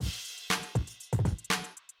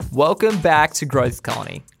Welcome back to Growth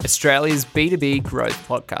Colony, Australia's B2B growth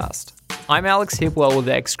podcast. I'm Alex Hipwell with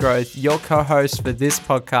X-Growth, your co-host for this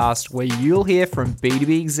podcast, where you'll hear from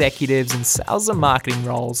B2B executives in sales and marketing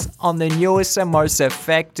roles on the newest and most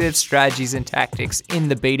effective strategies and tactics in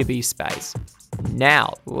the B2B space.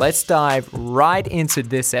 Now, let's dive right into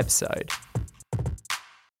this episode.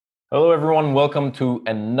 Hello, everyone. Welcome to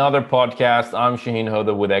another podcast. I'm Shaheen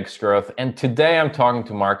Hoda with X-Growth, and today I'm talking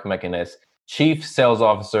to Mark McInnes, Chief Sales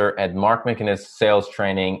Officer at Mark McInnes Sales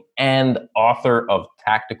Training and author of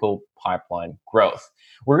Tactical Pipeline Growth.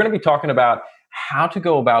 We're going to be talking about how to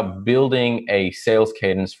go about building a sales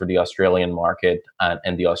cadence for the Australian market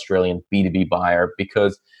and the Australian B2B buyer,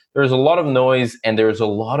 because there's a lot of noise and there's a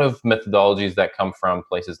lot of methodologies that come from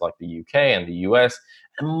places like the UK and the US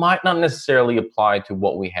and might not necessarily apply to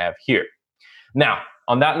what we have here. Now,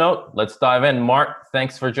 on that note, let's dive in. Mark,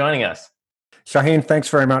 thanks for joining us. Shaheen, thanks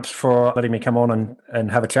very much for letting me come on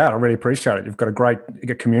and have a chat. I really appreciate it. You've got a great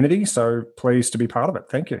community, so pleased to be part of it.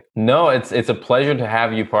 Thank you. No, it's a pleasure to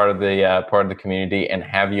have you part of the community and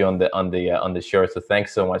have you on the show. So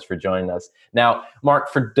thanks so much for joining us. Now,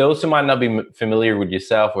 Mark, for those who might not be familiar with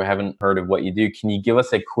yourself or haven't heard of what you do, can you give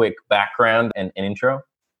us a quick background and an intro?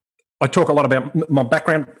 I talk a lot about my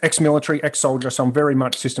background, ex-military, ex-soldier, so I'm very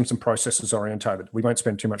much systems and processes orientated. We won't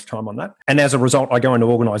spend too much time on that. And as a result, I go into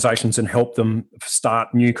organizations and help them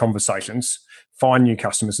start new conversations, find new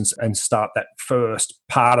customers and start that first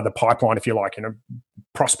part of the pipeline, if you like.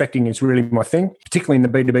 Prospecting is really my thing, particularly in the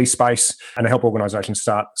B2B space, and I help organizations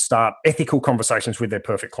start ethical conversations with their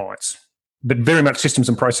perfect clients. But very much systems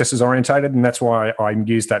and processes orientated, and that's why I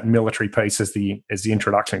use that military piece as the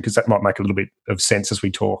introduction, because that might make a little bit of sense as we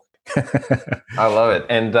talk. I love it.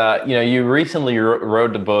 And you recently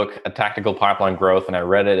wrote the book, A Tactical Pipeline Growth, and I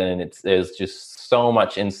read it, and there's just so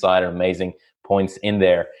much insight and amazing points in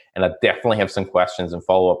there. And I definitely have some questions and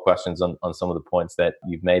follow-up questions on some of the points that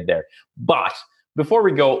you've made there. But before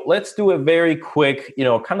we go, let's do a very quick,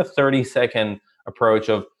 kind of 30-second approach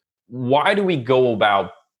of why do we go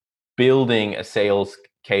about building a sales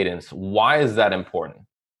cadence? Why is that important?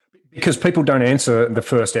 Because people don't answer the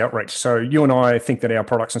first outreach. So you and I think that our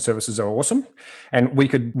products and services are awesome, and we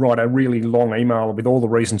could write a really long email with all the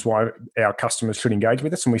reasons why our customers should engage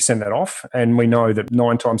with us, and we send that off, and we know that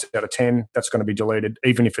 9 times out of 10, that's going to be deleted,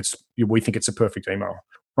 even if we think it's a perfect email.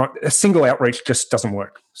 Right? A single outreach just doesn't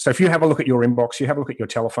work. So if you have a look at your inbox, you have a look at your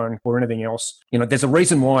telephone or anything else, there's a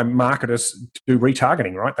reason why marketers do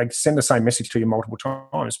retargeting, right? They send the same message to you multiple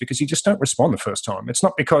times because you just don't respond the first time. It's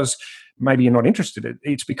not because maybe you're not interested.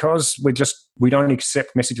 It's because we don't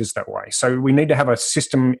accept messages that way. So we need to have a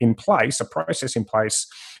system in place, a process in place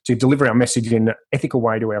to deliver our message in an ethical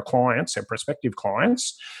way to our clients, our prospective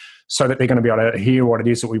clients, so that they're going to be able to hear what it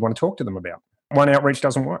is that we want to talk to them about. One outreach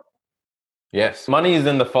doesn't work. Yes, money is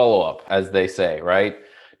in the follow-up, as they say, right?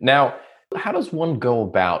 Now, how does one go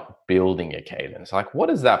about building a cadence? Like, what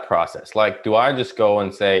is that process? Like, do I just go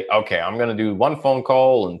and say, okay, I'm going to do 1 phone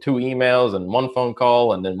call and 2 emails and 1 phone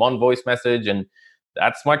call and then 1 voice message, and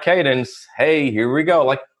that's my cadence. Hey, here we go.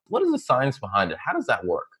 Like, what is the science behind it? How does that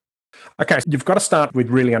work? Okay, you've got to start with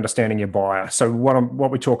really understanding your buyer. So what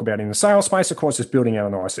we talk about in the sales space, of course, is building out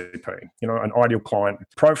an ICP, an ideal client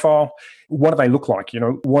profile. What do they look like?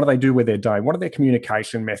 What do they do with their day? What are their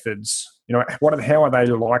communication methods? How are they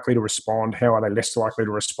likely to respond? How are they less likely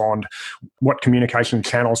to respond? What communication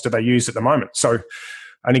channels do they use at the moment? So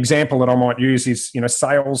an example that I might use is,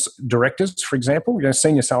 sales directors, for example.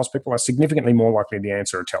 Senior salespeople are significantly more likely to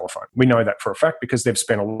answer a telephone. We know that for a fact because they've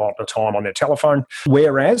spent a lot of time on their telephone,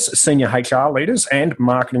 whereas senior HR leaders and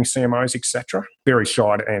marketing CMOs, etc., very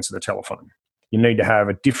shy to answer the telephone. You need to have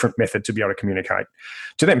a different method to be able to communicate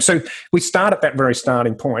to them. So we start at that very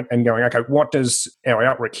starting point and going, okay, what does our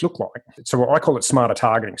outreach look like? So I call it smarter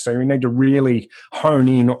targeting. So we need to really hone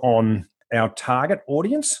in on our target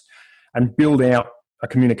audience and build out a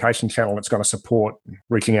communication channel that's going to support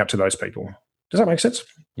reaching out to those people. Does that make sense?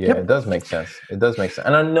 Yeah, Yep. It does make sense. It does make sense.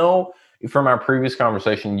 And I know from our previous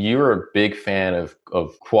conversation, you're a big fan of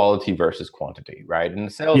quality versus quantity, right? In the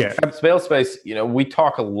sales space, we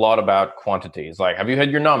talk a lot about quantity. It's like, have you had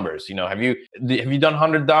your numbers? Have you done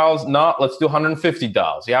 100 dials? No, let's do 150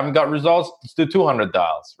 dials. You haven't got results? Let's do 200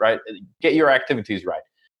 dials, right? Get your activities right.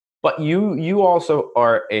 But you also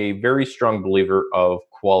are a very strong believer of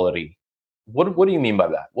quality. What do you mean by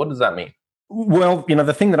that? What does that mean? Well,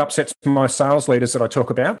 the thing that upsets my sales leaders that I talk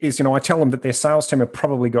about is, I tell them that their sales team have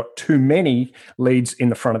probably got too many leads in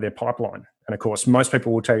the front of their pipeline. And of course, most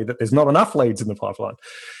people will tell you that there's not enough leads in the pipeline.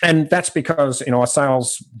 And that's because in our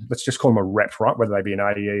sales, let's just call them a rep, right? Whether they be an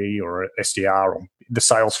AE or an SDR, or the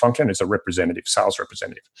sales function is a representative, sales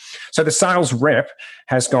representative. So the sales rep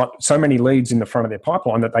has got so many leads in the front of their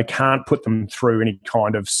pipeline that they can't put them through any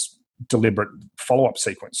kind of deliberate follow-up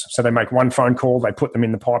sequence. So they make one phone call, they put them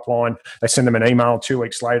in the pipeline, they send them an email 2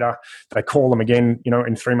 weeks later, they call them again,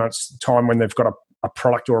 in 3 months' time when they've got a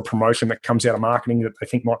product or a promotion that comes out of marketing that they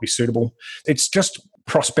think might be suitable. It's just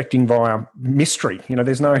prospecting via mystery.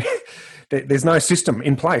 There's no system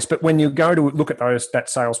in place. But when you go to look at that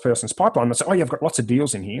salesperson's pipeline, they say, "Oh, you've got lots of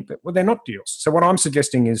deals in here," but they're not deals. So what I'm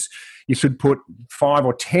suggesting is you should put 5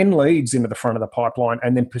 or 10 leads into the front of the pipeline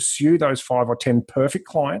and then pursue those 5 or 10 perfect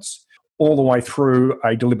clients all the way through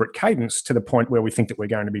a deliberate cadence to the point where we think that we're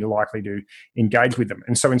going to be likely to engage with them.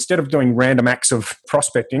 And so instead of doing random acts of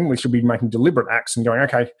prospecting, we should be making deliberate acts and going,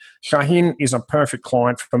 okay, Shaheen is a perfect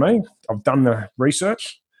client for me. I've done the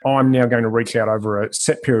research. I'm now going to reach out over a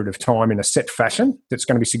set period of time in a set fashion that's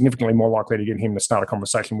going to be significantly more likely to get him to start a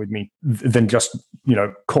conversation with me than just,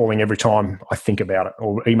 calling every time I think about it,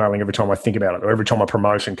 or emailing every time I think about it, or every time a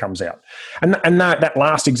promotion comes out. And that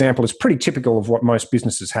last example is pretty typical of what most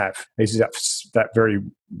businesses have, is that very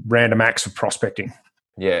random acts of prospecting.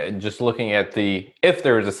 Yeah, just looking at if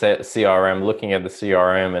there is a CRM, looking at the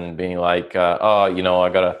CRM and being like,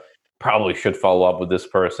 I probably should follow up with this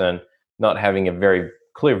person, not having a very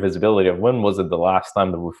clear visibility of when was it the last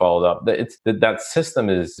time that we followed up. That system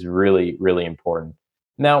is really, really important.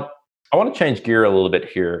 Now, I want to change gear a little bit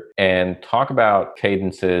here and talk about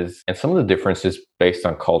cadences and some of the differences based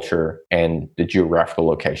on culture and the geographical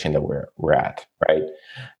location that we're at, right?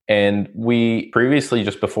 And we previously,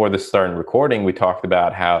 just before this started recording, we talked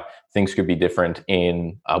about how things could be different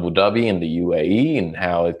in Abu Dhabi and the UAE, and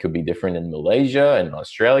how it could be different in Malaysia and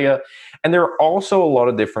Australia. And there are also a lot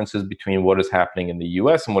of differences between what is happening in the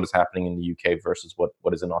US and what is happening in the UK versus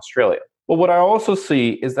what is in Australia. But what I also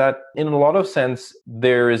see is that in a lot of sense,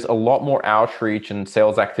 there is a lot more outreach and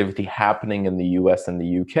sales activity happening in the US and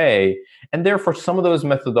the UK. And therefore, some of those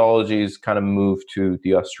methodologies kind of move to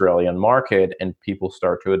the Australian market and people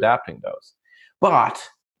start to adapting those. But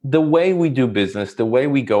the way we do business, the way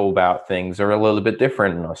we go about things are a little bit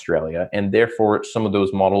different in Australia. And therefore, some of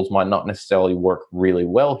those models might not necessarily work really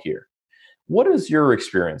well here. What is your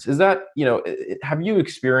experience? Is that, have you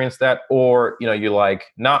experienced that? Or, you're like,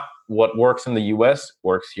 not what works in the US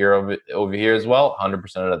works here over here as well, 100%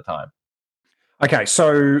 of the time? Okay,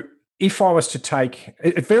 so if I was to take,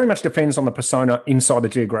 it very much depends on the persona inside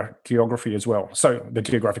the geography as well. So the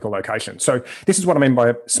geographical location. So this is what I mean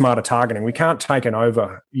by smarter targeting. You can't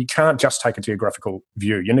just take a geographical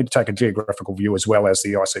view. You need to take a geographical view as well as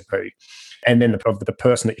the ICP, and then of the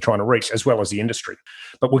person that you're trying to reach, as well as the industry.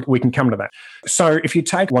 But we can come to that. So if you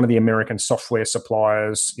take one of the American software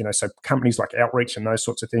suppliers, so companies like Outreach and those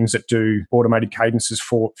sorts of things that do automated cadences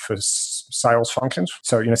for sales functions.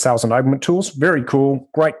 So, sales enablement tools, very cool,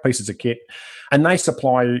 great pieces of kit. And they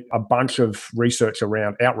supply a bunch of research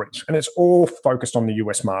around outreach, and it's all focused on the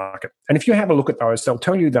US market. And if you have a look at those, they'll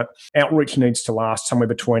tell you that outreach needs to last somewhere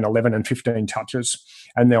between 11 and 15 touches.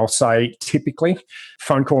 And they'll say, typically,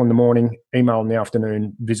 phone call in the morning, email in the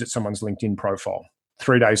afternoon, visit someone's LinkedIn profile.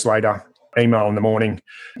 3 days later, email in the morning,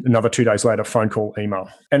 another 2 days later, phone call, email.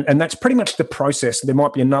 And that's pretty much the process. There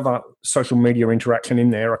might be another social media interaction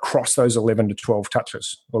in there across those 11 to 12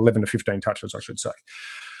 touches, or 11 to 15 touches, I should say.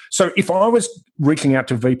 So if I was reaching out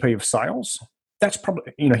to VP of sales, that's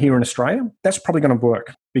probably, here in Australia, that's probably going to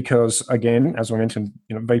work because, again, as I mentioned,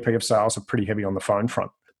 VP of sales are pretty heavy on the phone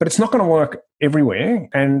front. But it's not going to work everywhere.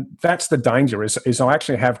 And that's the danger is I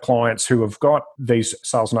actually have clients who have got these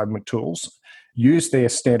sales enablement tools, use their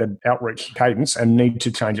standard outreach cadence and need to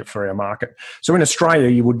change it for our market. So in Australia,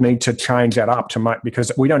 you would need to change that up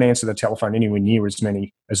because we don't answer the telephone anywhere near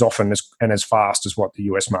as often and as fast as what the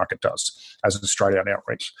US market does as a straight out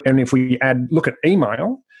outreach. And if we look at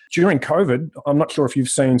email, during COVID, I'm not sure if you've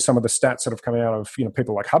seen some of the stats that have come out of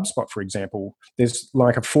people like HubSpot, for example. There's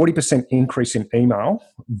like a 40% increase in email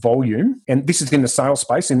volume. And this is in the sales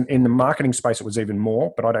space. In the marketing space, it was even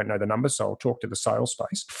more, but I don't know the numbers, so I'll talk to the sales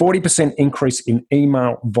space. 40% increase in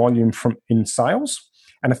email volume in sales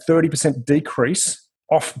and a 30% decrease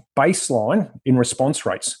off baseline in response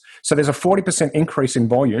rates. So there's a 40% increase in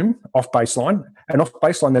volume off baseline, and off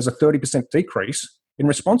baseline, there's a 30% decrease in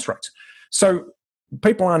response rates. So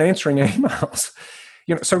people aren't answering emails.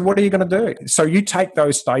 So what are you going to do? So you take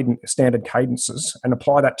those standard cadences and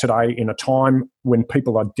apply that today in a time when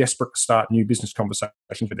people are desperate to start new business conversations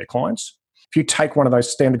with their clients. If you take one of those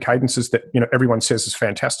standard cadences that everyone says is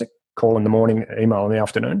fantastic, call in the morning, email in the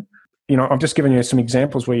afternoon, I've just given you some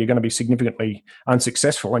examples where you're going to be significantly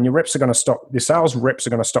unsuccessful, and your sales reps are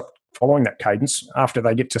going to stop following that cadence after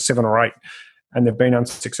they get to 7 or 8 and they've been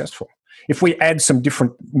unsuccessful. If we add some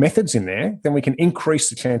different methods in there, then we can increase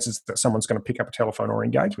the chances that someone's going to pick up a telephone or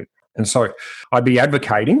engage with. And so I'd be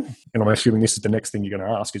advocating, and I'm assuming this is the next thing you're going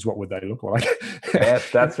to ask, is what would they look like? Yes,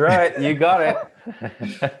 that's right. You got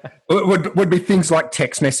it. would be things like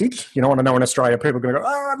text message. I know in Australia, people are going to go,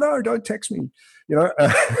 oh, no, don't text me.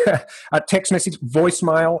 A text message,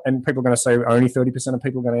 voicemail, and people are going to say only 30% of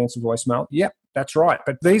people are going to answer voicemail. Yep, that's right.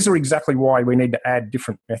 But these are exactly why we need to add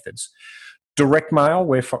different methods. Direct mail,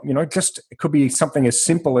 where it could be something as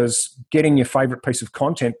simple as getting your favorite piece of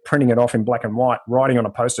content, printing it off in black and white, writing on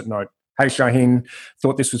a post-it note. Hey, Shaheen,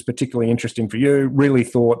 thought this was particularly interesting for you. Really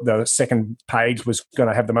thought the second page was going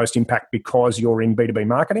to have the most impact because you're in B2B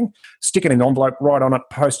marketing. Stick it in an envelope, write on it,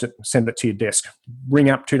 post it, send it to your desk. Ring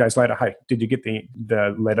up 2 days later. Hey, did you get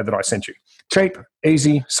the letter that I sent you? Cheap,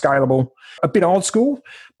 easy, scalable, a bit old school.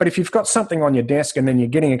 But if you've got something on your desk and then you're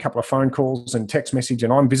getting a couple of phone calls and text message,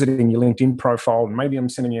 and I'm visiting your LinkedIn profile, and maybe I'm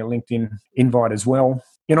sending you a LinkedIn invite as well,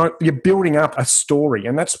 you're building up a story.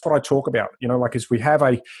 And that's what I talk about, as we have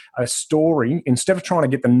a story, instead of trying to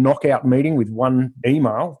get the knockout meeting with one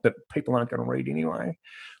email that people aren't going to read anyway,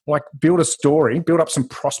 build a story, build up some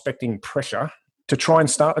prospecting pressure to try and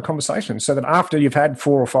start the conversation so that after you've had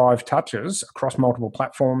 4 or 5 touches across multiple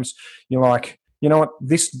platforms, you're like, you know what,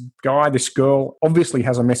 this guy, this girl obviously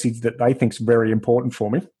has a message that they think is very important for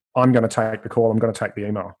me. I'm going to take the call. I'm going to take the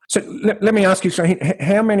email. So let me ask you,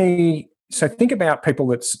 how many... So think about people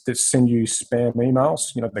that send you spam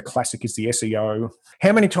emails. The classic is the SEO.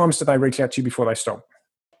 How many times do they reach out to you before they stop?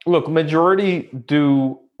 Look, majority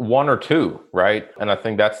do 1 or 2, right? And I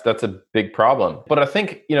think that's a big problem. But I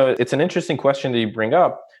think, it's an interesting question that you bring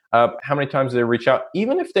up. How many times do they reach out?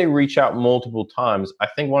 Even if they reach out multiple times, I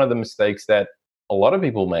think one of the mistakes that a lot of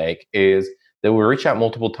people make is they will reach out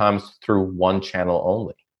multiple times through one channel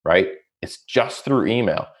only, right? It's just through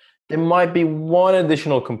email. There might be one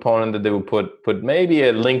additional component that they would put maybe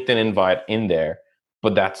a LinkedIn invite in there,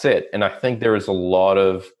 but that's it. And I think there is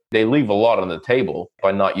they leave a lot on the table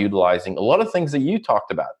by not utilizing a lot of things that you talked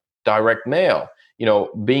about. Direct mail,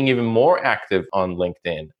 being even more active on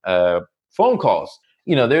LinkedIn, phone calls.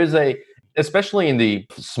 Especially in the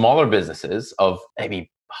smaller businesses of maybe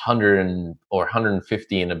 100 or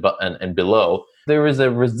 150 and below, there is a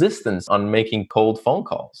resistance on making cold phone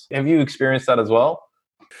calls. Have you experienced that as well?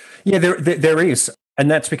 Yeah, there is. And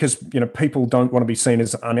that's because, people don't want to be seen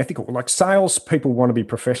as unethical. Like sales people want to be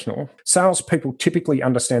professional. Sales people typically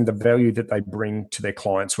understand the value that they bring to their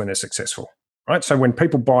clients when they're successful, right? So when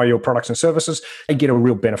people buy your products and services, they get a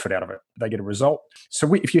real benefit out of it. They get a result.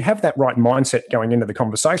 So if you have that right mindset going into the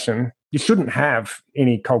conversation, you shouldn't have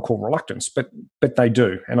any cold call reluctance, but they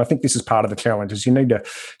do. And I think this is part of the challenge is you need to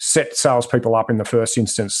set salespeople up in the first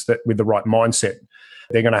instance with the right mindset.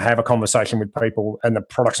 They're going to have a conversation with people, and the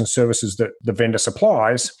products and services that the vendor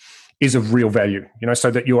supplies is of real value,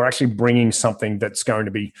 so that you're actually bringing something that's going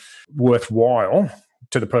to be worthwhile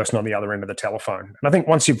to the person on the other end of the telephone. And I think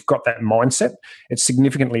once you've got that mindset, it's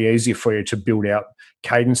significantly easier for you to build out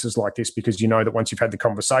cadences like this, because you know that once you've had the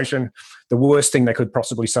conversation, the worst thing they could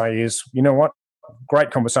possibly say is, you know what,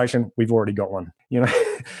 great conversation, we've already got one. I'm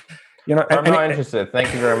not interested.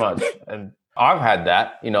 Thank you very much. And I've had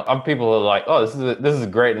that. Other people are like, "Oh, this is a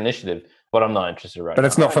great initiative," but I'm not interested right now. But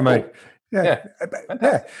it's not for me. Cool.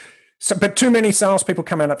 Yeah. So, but too many salespeople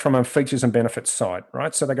come at it from a features and benefits side,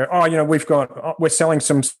 right? So they go, we're selling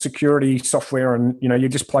some security software, and you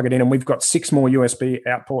just plug it in, and we've got 6 more USB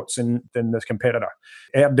outports than the competitor.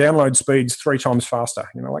 Our download speed's 3 times faster.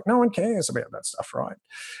 Like no one cares about that stuff, right?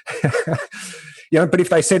 But if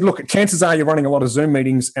they said, look, chances are you're running a lot of Zoom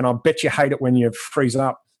meetings, and I bet you hate it when you freeze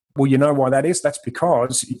up. Well, you know why that is? That's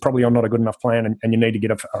because you probably are not a good enough plan, and you need to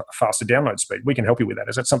get a faster download speed. We can help you with that.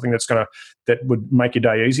 Is that something that would make your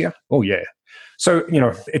day easier? Oh, yeah. So,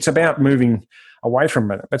 it's about moving away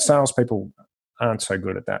from it. But salespeople aren't so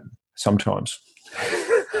good at that sometimes.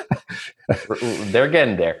 They're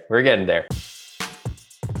getting there. We're getting there.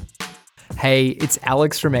 Hey, it's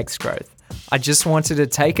Alex from Xgrowth. I just wanted to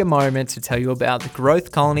take a moment to tell you about the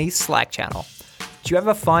Growth Colony Slack channel. Do you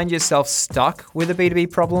ever find yourself stuck with a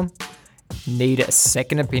B2B problem? Need a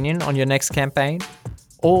second opinion on your next campaign?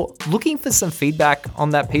 Or looking for some feedback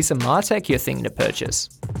on that piece of MarTech you're thinking to purchase?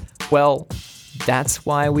 Well, that's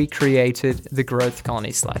why we created the Growth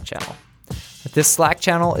Colony Slack channel. This Slack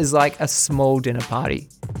channel is like a small dinner party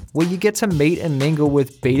where you get to meet and mingle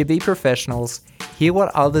with B2B professionals, hear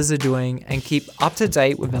what others are doing, and keep up to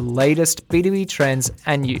date with the latest B2B trends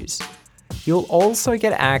and news. You'll also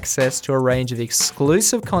get access to a range of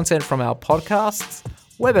exclusive content from our podcasts,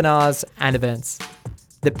 webinars, and events.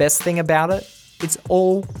 The best thing about it, it's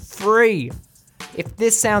all free. If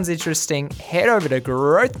this sounds interesting, head over to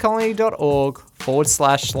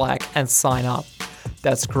growthcolony.org/Slack and sign up.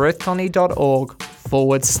 That's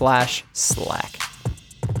growthcolony.org/Slack.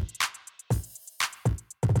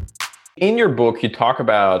 In your book, you talk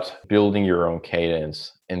about building your own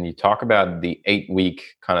cadence, and you talk about the 8-week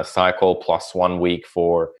kind of cycle plus 1 week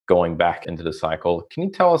for going back into the cycle. Can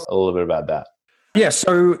you tell us a little bit about that? Yeah,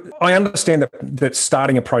 so I understand that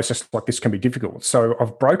starting a process like this can be difficult. So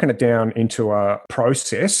I've broken it down into a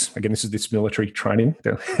process. Again, this is this military training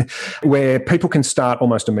where people can start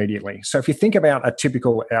almost immediately. So if you think about a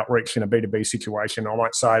typical outreach in a B2B situation, I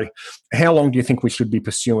might say, how long do you think we should be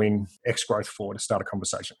pursuing X growth for to start a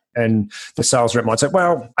conversation? And the sales rep might say,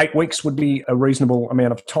 well, 8 weeks would be a reasonable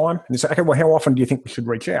amount of time. And they say, okay, well, how often do you think we should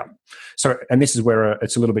reach out? So, and this is where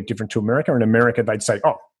it's a little bit different to America. In America, they'd say,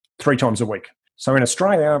 3 times a week. So in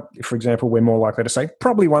Australia, for example, we're more likely to say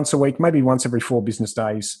probably once a week, maybe once every 4 business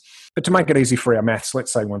days. But to make it easy for our maths,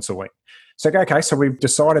 let's say once a week. So, okay, so we've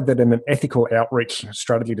decided that in an ethical outreach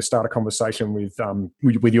strategy to start a conversation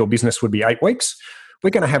with your business would be 8 weeks. We're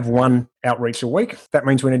going to have 1 outreach a week. That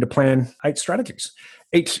means we need to plan 8 strategies.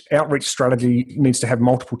 Each outreach strategy needs to have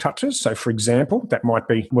multiple touches. So, for example, that might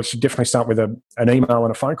be, we should definitely start with an email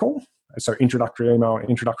and a phone call. So introductory email,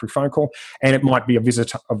 introductory phone call, and it might be a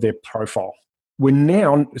visit of their profile.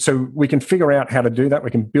 So we can figure out how to do that. We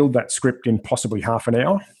can build that script in possibly half an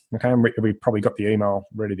hour. Okay, and we've probably got the email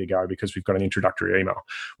ready to go because we've got an introductory email.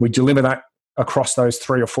 We deliver that across those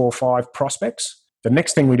 3 or 4 or 5 prospects. The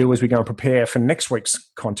next thing we do is we go and prepare for next week's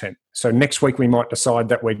content. So next week we might decide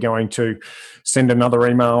that we're going to send another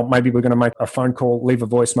email. Maybe we're going to make a phone call, leave a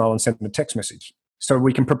voicemail, and send a text message. So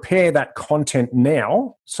we can prepare that content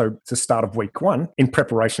now, so it's the start of week 1, in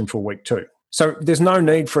preparation for week 2. So there's no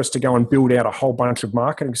need for us to go and build out a whole bunch of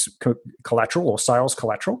marketing collateral or sales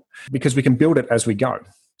collateral because we can build it as we go.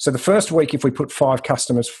 So the first week, if we put 5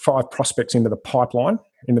 prospects into the pipeline,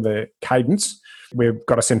 into the cadence, we've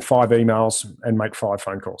got to send 5 emails and make 5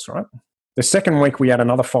 phone calls, right? The second week, we add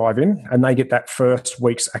another 5 in and they get that first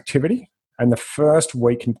week's activity. And the first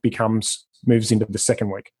week moves into the second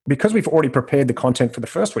week. Because we've already prepared the content for the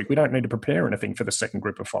first week, we don't need to prepare anything for the second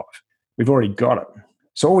group of 5. We've already got it.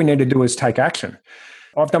 So all we need to do is take action.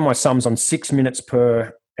 I've done my sums on 6 minutes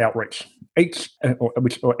per outreach,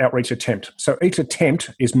 or outreach attempt. So each attempt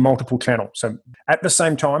is multiple channels. So at the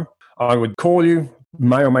same time, I would call you,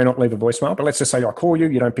 may or may not leave a voicemail, but let's just say I call you,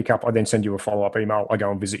 you don't pick up, I then send you a follow-up email, I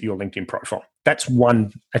go and visit your LinkedIn profile. That's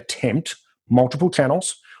 1 attempt, multiple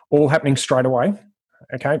channels, all happening straight away.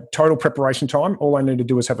 Okay, total preparation time. All I need to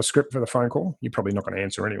do is have a script for the phone call. You're probably not going to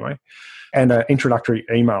answer anyway. And an introductory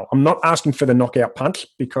email. I'm not asking for the knockout punch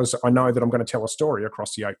because I know that I'm going to tell a story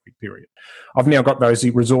across the 8-week period. I've now got those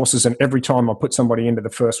resources, and every time I put somebody into the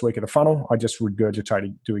first week of the funnel, I just regurgitate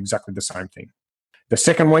and do exactly the same thing. The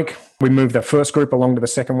second week, we move the first group along to the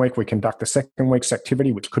second week. We conduct the second week's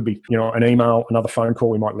activity, which could be, an email, another phone call.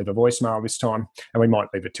 We might leave a voicemail this time, and we might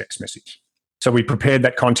leave a text message. So we prepared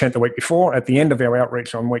that content the week before. At the end of our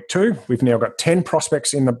outreach on week 2, we've now got 10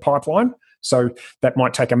 prospects in the pipeline. So that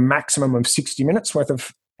might take a maximum of 60 minutes worth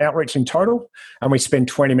of outreach in total. And we spend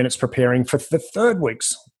 20 minutes preparing for the third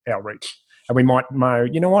week's outreach. And we might know,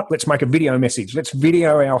 let's make a video message. Let's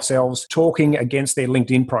video ourselves talking against their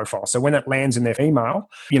LinkedIn profile. So when that lands in their email,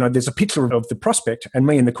 there's a picture of the prospect and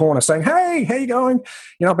me in the corner saying, hey, how you going?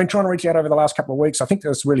 I've been trying to reach out over the last couple of weeks. I think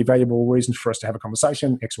there's really valuable reasons for us to have a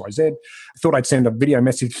conversation, XYZ. I thought I'd send a video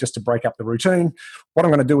message just to break up the routine. What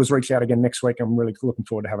I'm going to do is reach out again next week. I'm really looking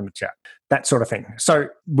forward to having a chat. That sort of thing. So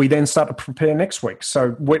we then start to prepare next week.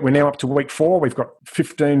 So we're now up to week 4. We've got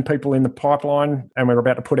 15 people in the pipeline and we're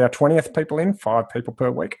about to put our 20th people in, 5 people per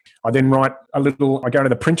week. I then I go to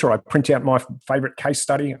the printer, I print out my favorite case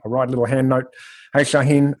study. I write a little hand note. Hey,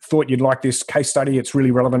 Shaheen, thought you'd like this case study. It's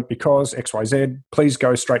really relevant because XYZ. Please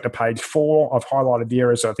go straight to page 4. I've highlighted the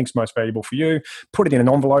areas that I think is most valuable for you. Put it in an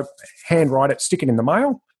envelope, handwrite it, stick it in the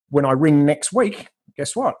mail. When I ring next week,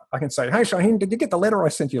 guess what? I can say, hey, Shaheen, did you get the letter I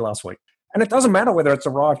sent you last week? And it doesn't matter whether it's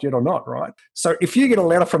arrived yet or not, right? So if you get a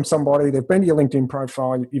letter from somebody, they've been to your LinkedIn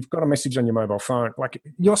profile, you've got a message on your mobile phone,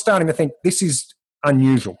 you're starting to think this is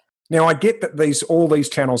unusual. Now, I get that all these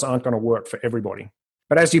channels aren't going to work for everybody.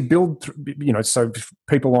 But as you build, so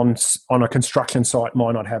people on a construction site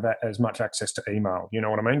might not have as much access to email, you know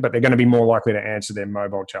what I mean? But they're going to be more likely to answer their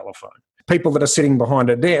mobile telephone. People that are sitting behind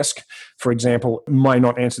a desk, for example, may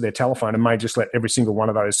not answer their telephone and may just let every single one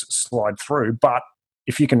of those slide through. But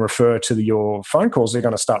if you can refer to your phone calls, they're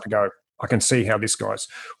going to start to go, I can see how this guy's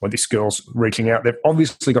or this girl's reaching out. They've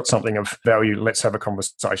obviously got something of value. Let's have a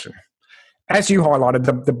conversation. As you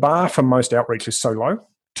highlighted, the bar for most outreach is so low,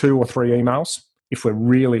 2 or 3 emails. If we're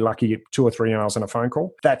really lucky, 2 or 3 emails and a phone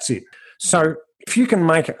call, that's it. So if you can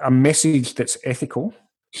make a message that's ethical,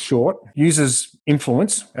 short, uses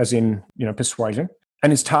influence, as in, persuasion,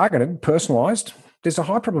 and is targeted, personalized, there's a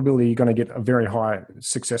high probability you're going to get a very high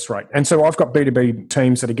success rate. And so I've got B2B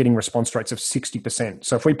teams that are getting response rates of 60%.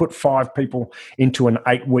 So if we put 5 people into an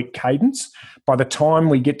 8-week cadence, by the time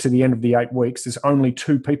we get to the end of the 8 weeks, there's only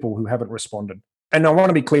 2 people who haven't responded. And I want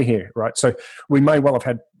to be clear here, right? So we may well have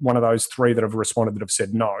had one of those 3 that have responded that have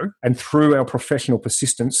said no. And through our professional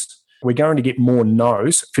persistence, we're going to get more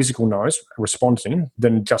no's, physical no's, responding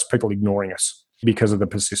than just people ignoring us because of the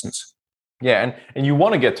persistence. Yeah, and you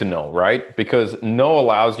want to get to know, right? Because no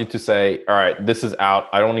allows you to say, all right, this is out.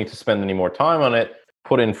 I don't need to spend any more time on it.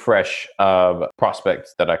 Put in fresh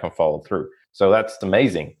prospects that I can follow through. So that's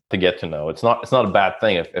amazing to get to know. It's not a bad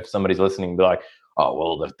thing if somebody's listening and be like, oh,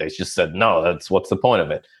 well, if they just said no, what's the point of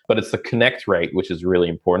it? But it's the connect rate, which is really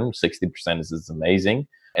important. 60% is amazing.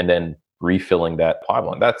 And then refilling that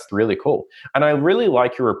pipeline. That's really cool. And I really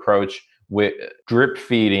like your approach with drip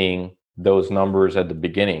feeding those numbers at the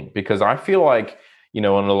beginning, because I feel like, in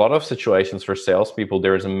a lot of situations for salespeople,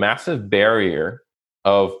 there is a massive barrier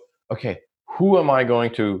of, okay, who am I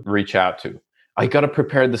going to reach out to? I got to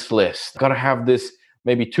prepare this list. Got to have this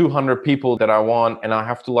maybe 200 people that I want, and I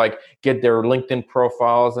have to get their LinkedIn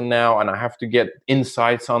profiles and I have to get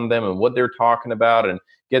insights on them and what they're talking about and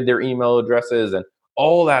get their email addresses and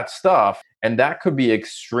all that stuff. And that could be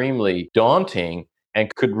extremely daunting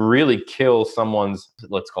and could really kill someone's,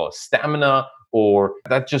 let's call it, stamina, or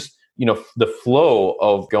that just, the flow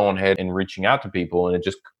of going ahead and reaching out to people. And it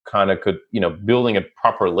just kind of could, building a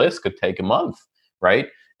proper list could take a month, right?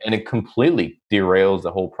 And it completely derails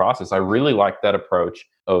the whole process. I really like that approach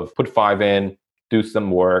of put 5 in, do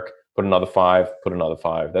some work, put another 5, put another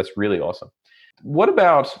 5. That's really awesome. What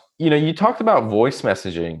about, you talked about voice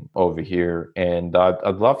messaging over here, and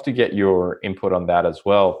I'd love to get your input on that as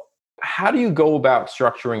well. How do you go about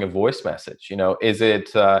structuring a voice message? Is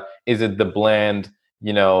it the bland,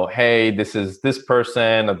 hey, this is this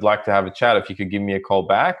person, I'd like to have a chat, if you could give me a call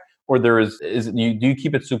back? Or do you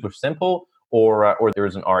keep it super simple, or there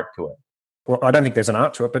is an art to it? Well, I don't think there's an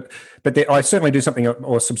art to it, but I certainly do something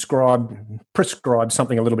or prescribe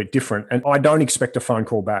something a little bit different. And I don't expect a phone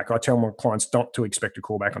call back. I tell my clients not to expect a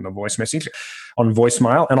call back on the voice message, on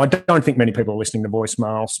voicemail. And I don't think many people are listening to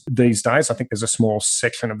voicemails these days. I think there's a small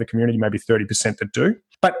section of the community, maybe 30% that do.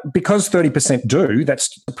 But because 30% do,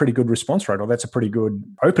 that's a pretty good response rate, or that's a pretty good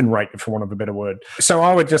open rate, for want of a better word. So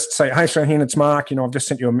I would just say, hey, Shaheen, it's Mark. I've just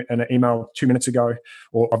sent you an email 2 minutes ago,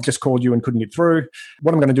 or I've just called you and couldn't get through.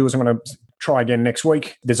 What I'm going to do is I'm going to try again next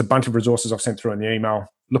week. There's a bunch of resources I've sent through in the email.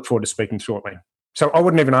 Look forward to speaking shortly. So I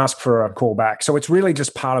wouldn't even ask for a call back. So it's really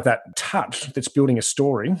just part of that touch that's building a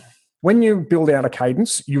story. When you build out a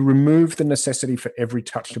cadence, you remove the necessity for every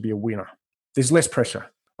touch to be a winner. There's less pressure,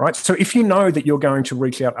 right? So if you know that you're going to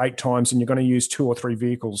reach out 8 times and you're going to use 2 or 3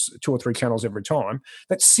 vehicles, 2 or 3 channels every time,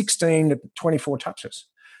 that's 16 to 24 touches.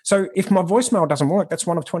 So if my voicemail doesn't work, that's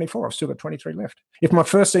 1 of 24. I've still got 23 left. If my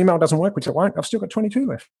first email doesn't work, which it won't, I've still got 22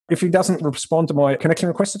 left. If he doesn't respond to my connection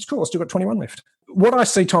request, it's cool. I've still got 21 left. What I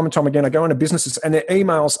see time and time again, I go into businesses and their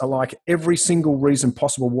emails are like every single reason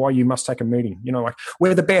possible why you must take a meeting. Like,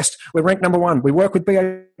 we're the best. We're ranked number 1. We work with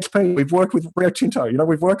BHP. We've worked with Rio Tinto.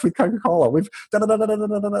 We've worked with Coca-Cola. We've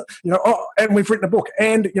and we've written a book.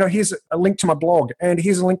 And, here's a link to my blog. And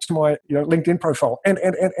here's a link to my, LinkedIn profile. And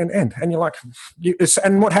you're like,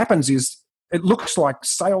 and what happens is it looks like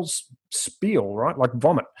sales spiel, right? Like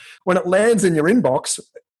vomit. When it lands in your inbox,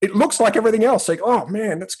 it looks like everything else. Like, oh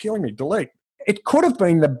man, that's killing me. Delete. It could have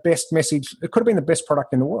been the best message. It could have been the best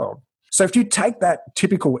product in the world. So if you take that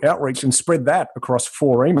typical outreach and spread that across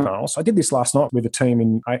 4 emails, I did this last night with a team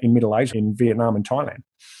in Middle Asia, in Vietnam and Thailand.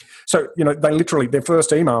 So, they literally, their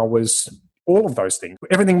first email was all of those things.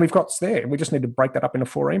 Everything we've got's there. We just need to break that up into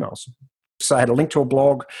 4 emails. So I had a link to a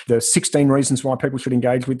blog, the 16 reasons why people should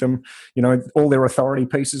engage with them, all their authority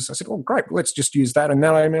pieces. I said, oh, great, let's just use that in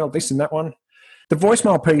that email, this and that one. The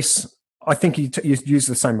voicemail piece, I think you use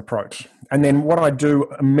the same approach. And then what I do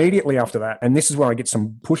immediately after that, and this is where I get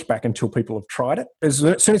some pushback until people have tried it, is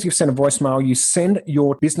as soon as you've sent a voicemail, you send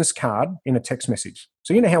your business card in a text message.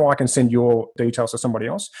 So you know how I can send your details to somebody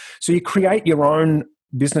else? So you create your own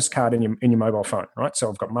business card in your mobile phone, right? So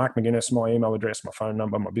I've got Mark McGuinness, my email address, my phone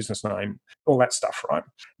number, my business name, all that stuff, right?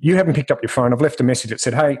 You haven't picked up your phone. I've left a message that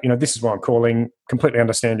said, hey, this is why I'm calling. Completely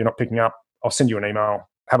understand you're not picking up. I'll send you an email.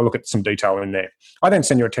 have a look at some detail in there. I then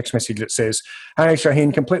send you a text message that says, hey,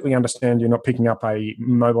 Shaheen, completely understand you're not picking up a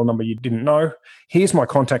mobile number you didn't know. Here's my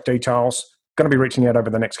contact details. Going to be reaching out over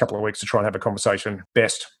the next couple of weeks to try and have a conversation.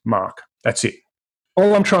 Best, Mark. That's it.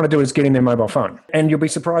 All I'm trying to do is get in their mobile phone. And you'll be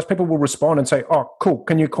surprised, people will respond and say, oh, cool,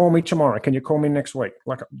 can you call me tomorrow? Can you call me next week?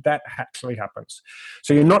 Like, that actually happens.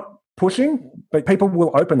 So you're not pushing, but people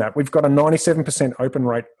will open that. We've got a 97% open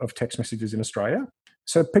rate of text messages in Australia.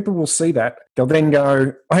 So people will see that. They'll then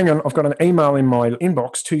go, hang on, I've got an email in my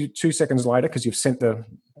inbox 2 seconds later because you've sent the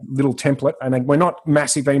little template. And we're not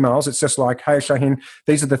massive emails. It's just like, hey, Shaheen,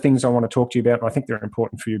 these are the things I want to talk to you about. And I think they're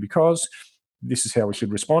important for you because this is how we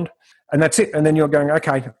should respond. And that's it. And then you're going,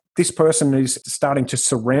 okay, this person is starting to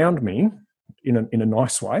surround me in a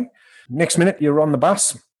nice way. Next minute, you're on the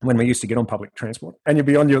bus when we used to get on public transport, and you'll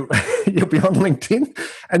be on LinkedIn,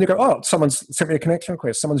 and you go, oh, someone's sent me a connection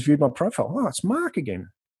request. Someone's viewed my profile. Oh, it's Mark again.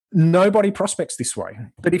 Nobody prospects this way.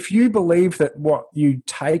 But if you believe that what you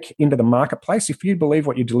take into the marketplace, if you believe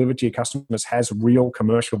what you deliver to your customers has real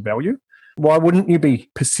commercial value, why wouldn't you be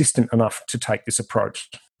persistent enough to take this approach?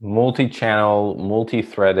 Multi-channel,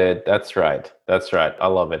 multi-threaded. That's right. I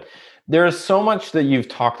love it. There is so much that you've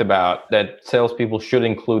talked about that salespeople should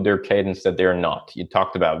include their cadence that they're not. You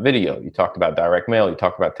talked about video. You talked about direct mail. You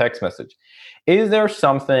talked about text message. Is there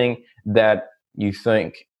something that you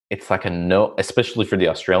think it's like a no, especially for the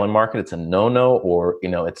Australian market, it's a no-no, or,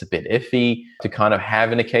 it's a bit iffy to kind of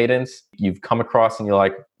have in a cadence you've come across and you're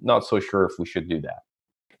like, not so sure if we should do that?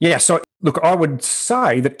 Yeah, so look, I would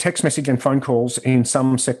say that text message and phone calls in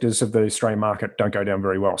some sectors of the Australian market don't go down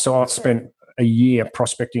very well. So I've spent a year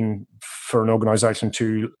prospecting for an organisation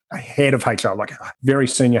to a head of HR, like very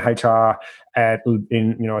senior HR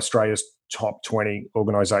in Australia's top 20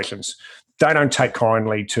 organisations. They don't take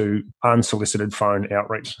kindly to unsolicited phone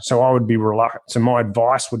outreach. So I would be reluctant. So my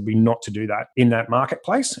advice would be not to do that in that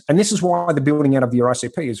marketplace. And this is why the building out of your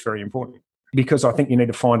ICP is very important, because I think you need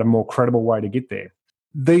to find a more credible way to get there.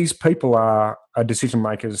 These people are decision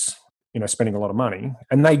makers, spending a lot of money,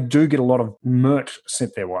 and they do get a lot of merch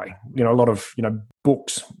sent their way, a lot of,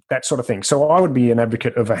 books, that sort of thing. So I would be an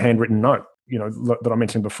advocate of a handwritten note, that I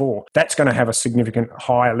mentioned before. That's going to have a significant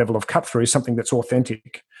higher level of cut through, something that's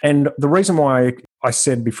authentic. And the reason why I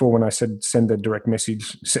said before, when I said send the direct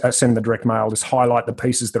message, send the direct mail, is highlight the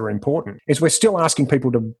pieces that are important, is we're still asking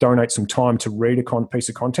people to donate some time to read a piece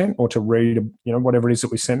of content or to read, whatever it is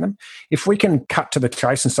that we send them. If we can cut to the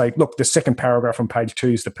chase and say, look, the second paragraph on page 2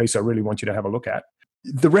 is the piece I really want you to have a look at,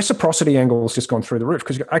 the reciprocity angle has just gone through the roof,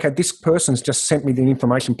 because, okay, this person's just sent me the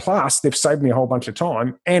information, plus they've saved me a whole bunch of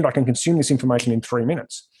time, and I can consume this information in 3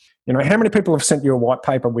 minutes. How many people have sent you a white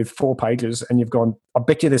paper with 4 pages and you've gone, I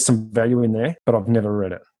bet you there's some value in there, but I've never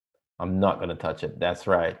read it. I'm not going to touch it. That's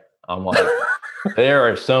right. I'm like, there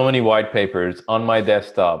are so many white papers on my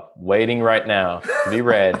desktop waiting right now to be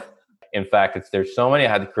read. In fact, there's so many, I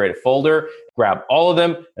had to create a folder, grab all of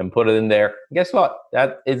them and put it in there. And guess what?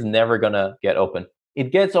 That is never going to get open.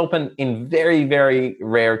 It gets open in very, very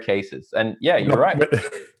rare cases. And yeah, you're right.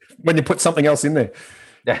 When you put something else in there.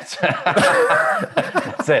 That's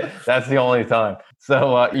it. That's the only time.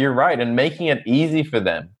 So you're right. And making it easy for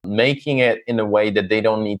them, making it in a way that they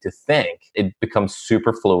don't need to think, it becomes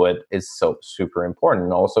super fluid, is so super important.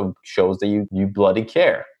 And also shows that you bloody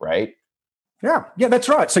care, right? Yeah, that's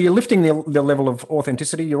right. So you're lifting the level of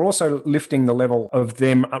authenticity. You're also lifting the level of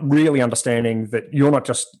them really understanding that you're not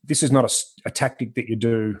just, this is not a tactic that you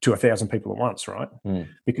do to 1,000 people at once, right?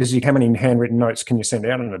 Because how many handwritten notes can you send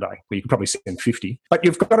out in a day? Well, you can probably send 50. But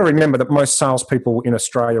you've got to remember that most salespeople in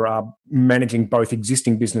Australia are managing both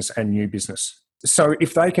existing business and new business. So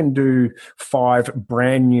if they can do 5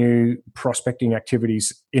 brand new prospecting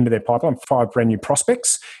activities into their pipeline, 5 brand new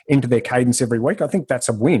prospects into their cadence every week, I think that's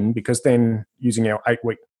a win, because then, using our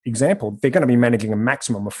 8-week example, they're going to be managing a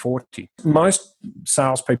maximum of 40. Most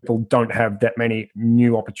salespeople don't have that many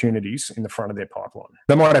new opportunities in the front of their pipeline.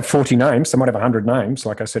 They might have 40 names, they might have 100 names,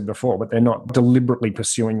 like I said before, but they're not deliberately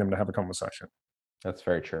pursuing them to have a conversation. That's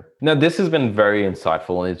very true. Now, this has been very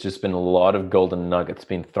insightful, and it's just been a lot of golden nuggets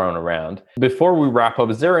being thrown around. Before we wrap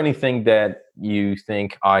up, is there anything that you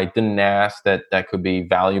think I didn't ask that could be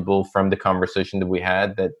valuable from the conversation that we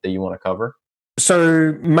had that you want to cover?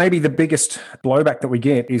 So maybe the biggest blowback that we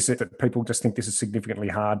get is that people just think this is significantly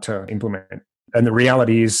hard to implement. And the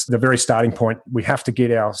reality is, the very starting point, we have to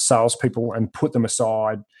get our salespeople and put them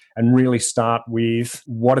aside and really start with,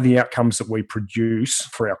 what are the outcomes that we produce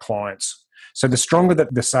for our clients? So the stronger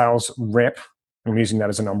that the sales rep, I'm using that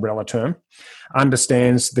as an umbrella term,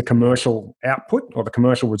 understands the commercial output or the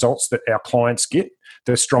commercial results that our clients get,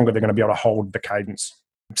 the stronger they're going to be able to hold the cadence.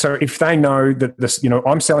 So if they know that this,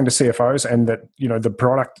 I'm selling to CFOs and that, the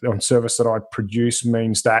product and service that I produce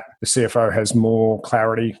means that the CFO has more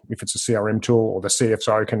clarity if it's a CRM tool, or the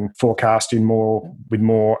CFO can forecast with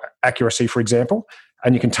more accuracy, for example,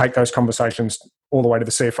 and you can take those conversations all the way to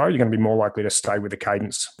the CFO, you're going to be more likely to stay with the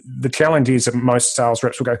cadence. The challenge is that most sales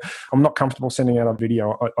reps will go, I'm not comfortable sending out a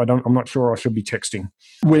video. I'm not sure I should be texting.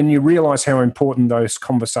 When you realize how important those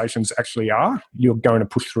conversations actually are, you're going to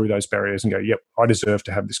push through those barriers and go, yep, I deserve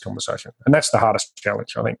to have this conversation. And that's the hardest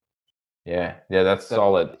challenge, I think. Yeah, that's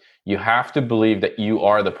solid. You have to believe that you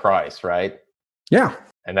are the price, right? Yeah.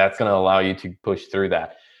 And that's going to allow you to push through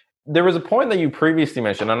that. There was a point that you previously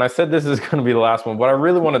mentioned, and I said this is going to be the last one, but I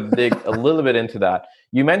really want to dig a little bit into that.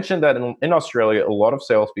 You mentioned that in Australia, a lot of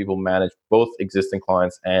salespeople manage both existing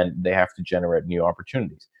clients and they have to generate new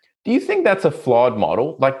opportunities. Do you think that's a flawed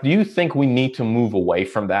model? Like, do you think we need to move away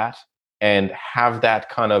from that and have that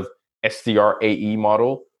kind of SDR AE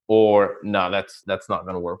model? Or no, that's not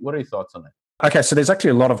going to work? What are your thoughts on that? Okay, so there's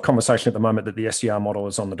actually a lot of conversation at the moment that the SDR model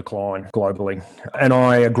is on the decline globally. And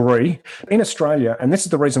I agree. In Australia, and this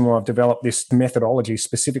is the reason why I've developed this methodology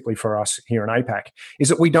specifically for us here in APAC, is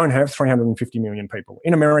that we don't have 350 million people.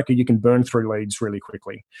 In America, you can burn through leads really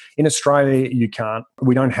quickly. In Australia, you can't.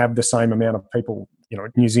 We don't have the same amount of people.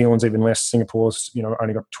 New Zealand's even less. Singapore's,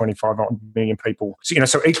 only got 25 million people.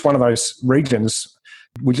 So each one of those regions,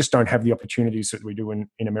 we just don't have the opportunities that we do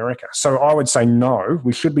in America. So I would say no,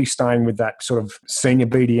 we should be staying with that sort of senior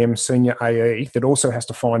BDM, senior AE that also has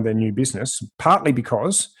to find their new business, partly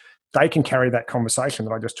because they can carry that conversation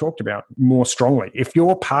that I just talked about more strongly. If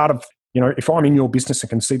you're part of, if I'm in your business and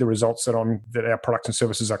can see the results that our products and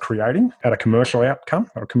services are creating at a commercial outcome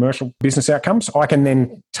or commercial business outcomes, I can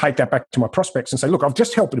then take that back to my prospects and say, look, I've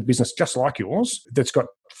just helped a business just like yours that's got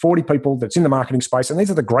 40 people that's in the marketing space, and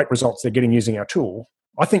these are the great results they're getting using our tool.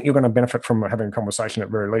 I think you're going to benefit from having a conversation at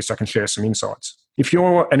very least. I can share some insights. If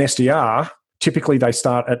you're an SDR, typically they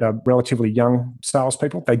start at a relatively young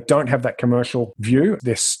salespeople. They don't have that commercial view.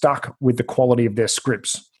 They're stuck with the quality of their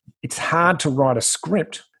scripts. It's hard to write a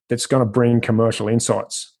script that's going to bring commercial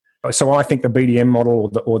insights. So I think the BDM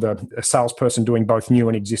model or the salesperson doing both new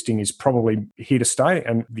and existing is probably here to stay,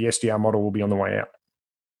 and the SDR model will be on the way out.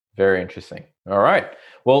 Very interesting. All right.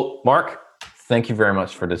 Well, Mark, thank you very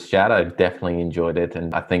much for this chat. I've definitely enjoyed it,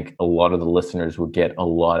 and I think a lot of the listeners will get a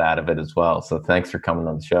lot out of it as well. So thanks for coming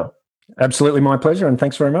on the show. Absolutely my pleasure, and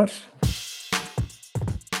thanks very much.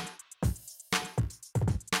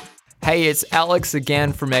 Hey, it's Alex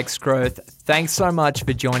again from Xgrowth. Thanks so much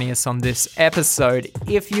for joining us on this episode.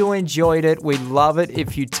 If you enjoyed it, we'd love it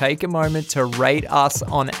if you take a moment to rate us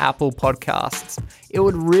on Apple Podcasts. It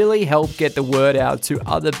would really help get the word out to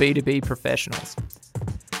other B2B professionals.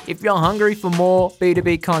 If you're hungry for more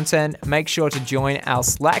B2B content, make sure to join our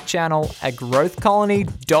Slack channel at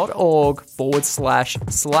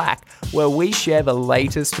growthcolony.org/Slack, where we share the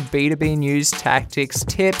latest B2B news, tactics,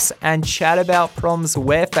 tips, and chat about problems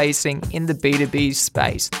we're facing in the B2B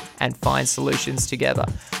space and find solutions together.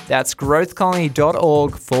 That's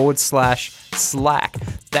growthcolony.org/Slack.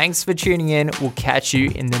 Thanks for tuning in. We'll catch you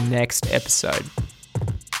in the next episode.